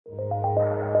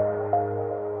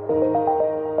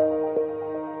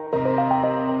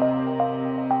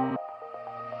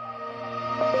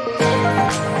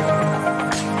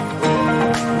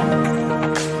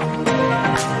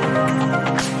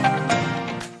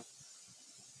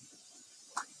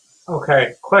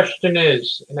Okay, question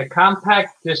is, in a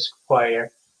compact disc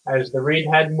player, as the read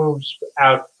head moves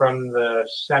out from the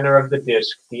center of the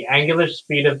disc, the angular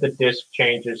speed of the disc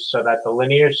changes so that the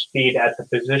linear speed at the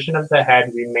position of the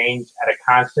head remains at a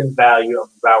constant value of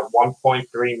about 1.3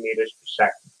 meters per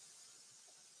second.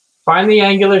 Find the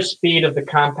angular speed of the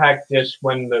compact disc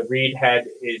when the read head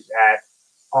is at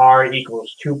r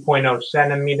equals 2.0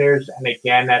 centimeters and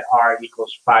again at r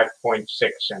equals 5.6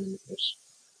 centimeters.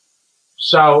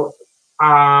 So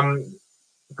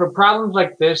for problems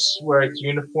like this where it's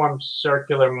uniform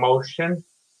circular motion,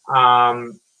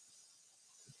 I'm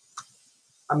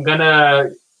going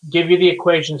to give you the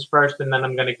equations first, and then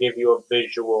I'm going to give you a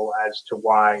visual as to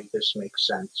why this makes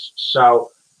sense. So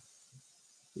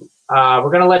we're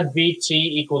going to let Vt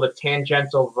equal the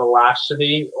tangential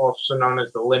velocity, also known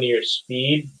as the linear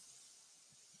speed.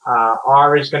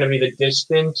 R is going to be the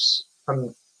distance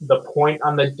from the point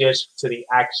on the disk to the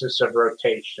axis of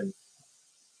rotation.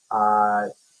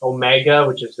 Omega,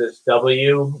 which is this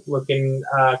W-looking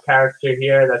character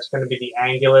here, that's going to be the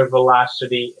angular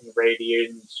velocity in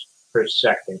radians per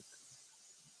second.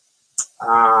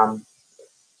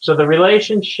 So the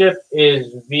relationship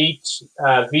is V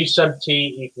sub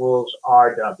t equals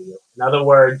RW. In other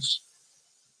words,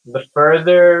 the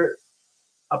further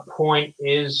a point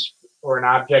is or an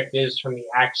object is from the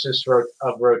axis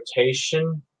of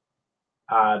rotation,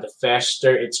 the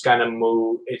faster it's going to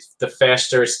move, the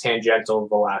faster its tangential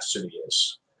velocity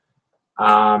is.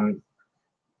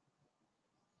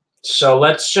 So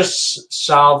let's just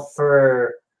solve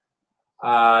for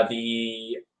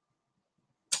the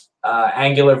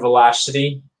angular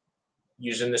velocity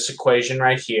using this equation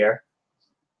right here.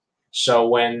 So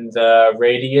when the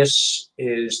radius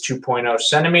is 2.0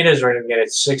 centimeters, we're going to get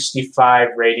it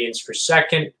 65 radians per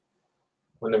second.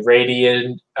 When the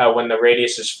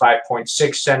radius is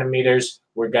 5.6 centimeters,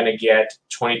 we're going to get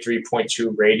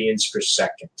 23.2 radians per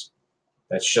second.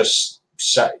 That's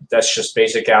just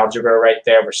basic algebra right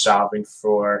there. We're solving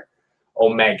for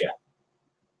omega.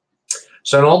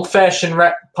 So an old-fashioned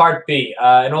part B,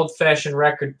 an old-fashioned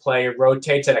record player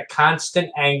rotates at a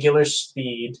constant angular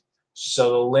speed,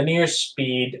 so the linear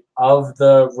speed of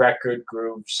the record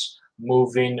grooves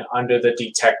moving under the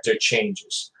detector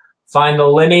changes. Find the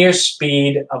linear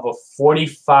speed of a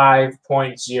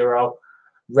 45.0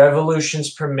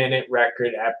 revolutions per minute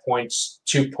record at points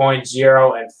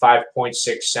 2.0 and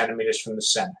 5.6 centimeters from the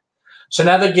center. So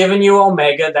now they're giving you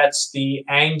omega, that's the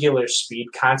angular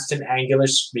speed, constant angular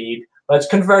speed. Let's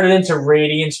convert it into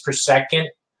radians per second.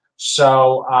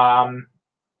 So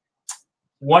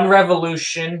one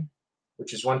revolution,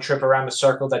 which is one trip around the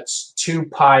circle, that's 2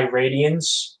 pi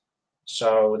radians.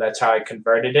 So that's how I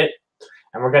converted it.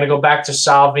 And we're going to go back to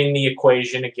solving the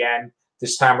equation again.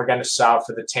 This time we're going to solve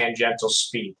for the tangential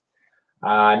speed.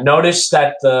 Notice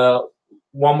that the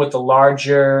one with the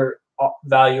larger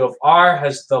value of r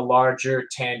has the larger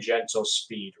tangential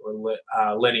speed or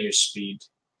linear speed.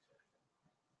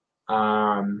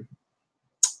 So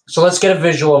let's get a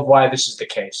visual of why this is the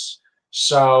case.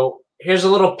 So here's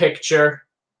a little picture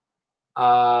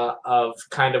of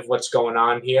kind of what's going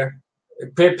on here.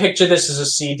 Picture this as a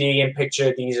CD and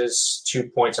picture these as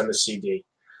 2 points on the CD.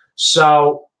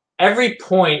 So every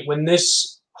point when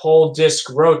this whole disk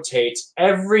rotates,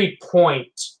 every point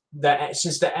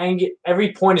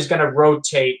every point is going to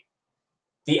rotate,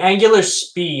 the angular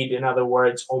speed, in other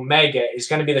words, omega, is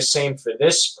going to be the same for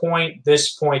this point,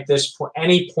 this point, this point,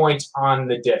 any point on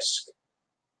the disk.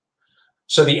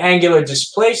 So the angular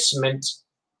displacement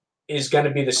is going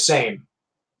to be the same.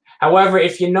 However,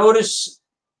 if you notice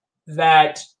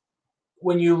that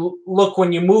when you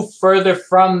move further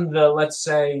from the, let's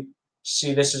say,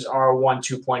 see, this is R1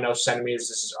 2.0 centimeters,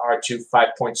 this is R2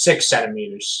 5.6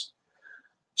 centimeters.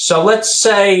 So let's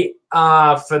say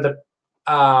for the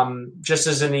just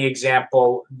as in the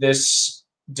example, this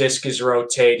disk is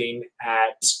rotating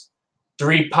at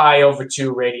 3 pi over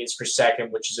 2 radians per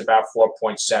second, which is about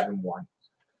 4.71.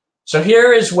 So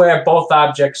here is where both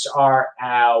objects are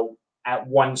at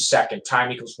 1 second.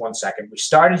 Time equals 1 second. We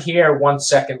started here, 1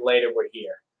 second later we're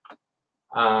here.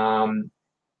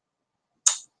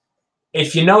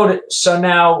 If you notice, so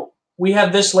now we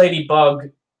have this ladybug.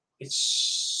 It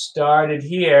started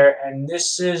here, and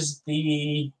this is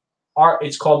the arc.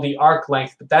 It's called the arc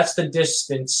length, but that's the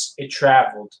distance it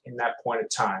traveled in that point of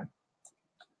time.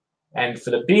 And for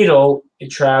the beetle, it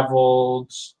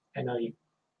traveled, I know you,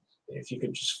 if you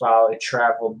could just follow, it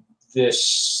traveled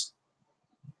this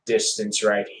distance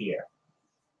right here.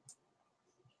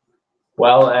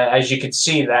 Well, as you can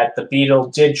see, that the beetle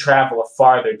did travel a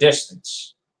farther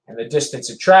distance. And the distance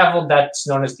it traveled, that's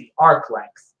known as the arc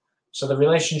length. So the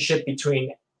relationship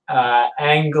between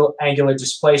angular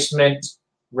displacement,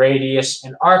 radius,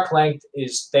 and arc length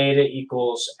is theta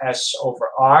equals s over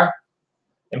r.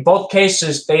 In both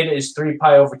cases, theta is 3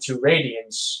 pi over 2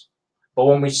 radians. But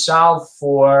when we solve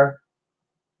for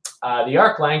the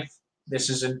arc length, this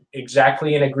is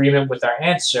exactly in agreement with our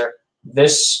answer.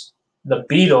 The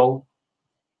beetle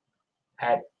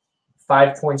at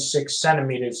 5.6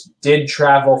 centimeters did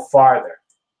travel farther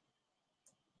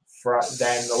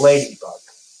than the ladybug.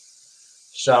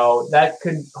 So that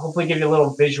could hopefully give you a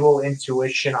little visual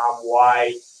intuition on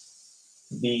why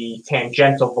the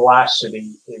tangential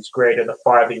velocity is greater the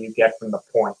farther you get from the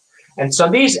point. And so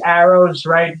these arrows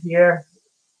right here,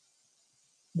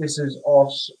 this is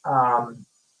also,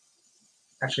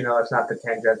 actually no, that's not the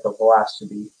tangential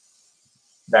velocity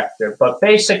vector, but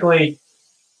basically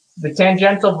the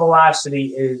tangential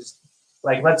velocity is,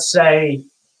 like, let's say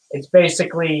it's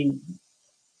basically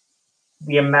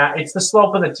the amount, it's the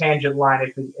slope of the tangent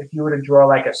line if you were to draw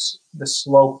like the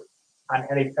slope on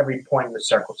every point in the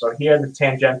circle. So here the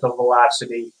tangential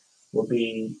velocity will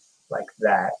be like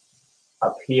that.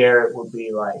 Up here it would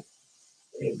be like,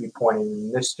 it'd be pointing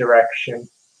in this direction.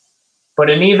 But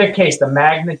in either case, the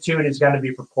magnitude is going to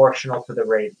be proportional to the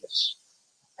radius.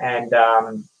 And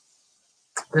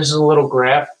this is a little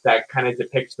graph that kind of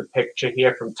depicts the picture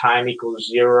here from time equals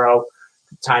 0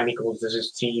 to time equals, this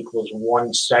is t equals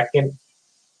 1 second.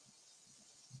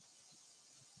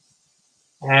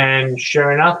 And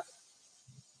sure enough,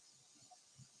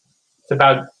 it's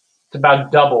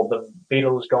about double. The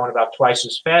beetle is going about twice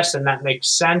as fast, and that makes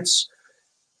sense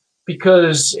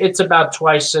because it's about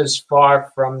twice as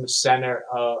far from the center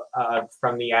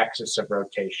from the axis of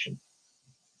rotation.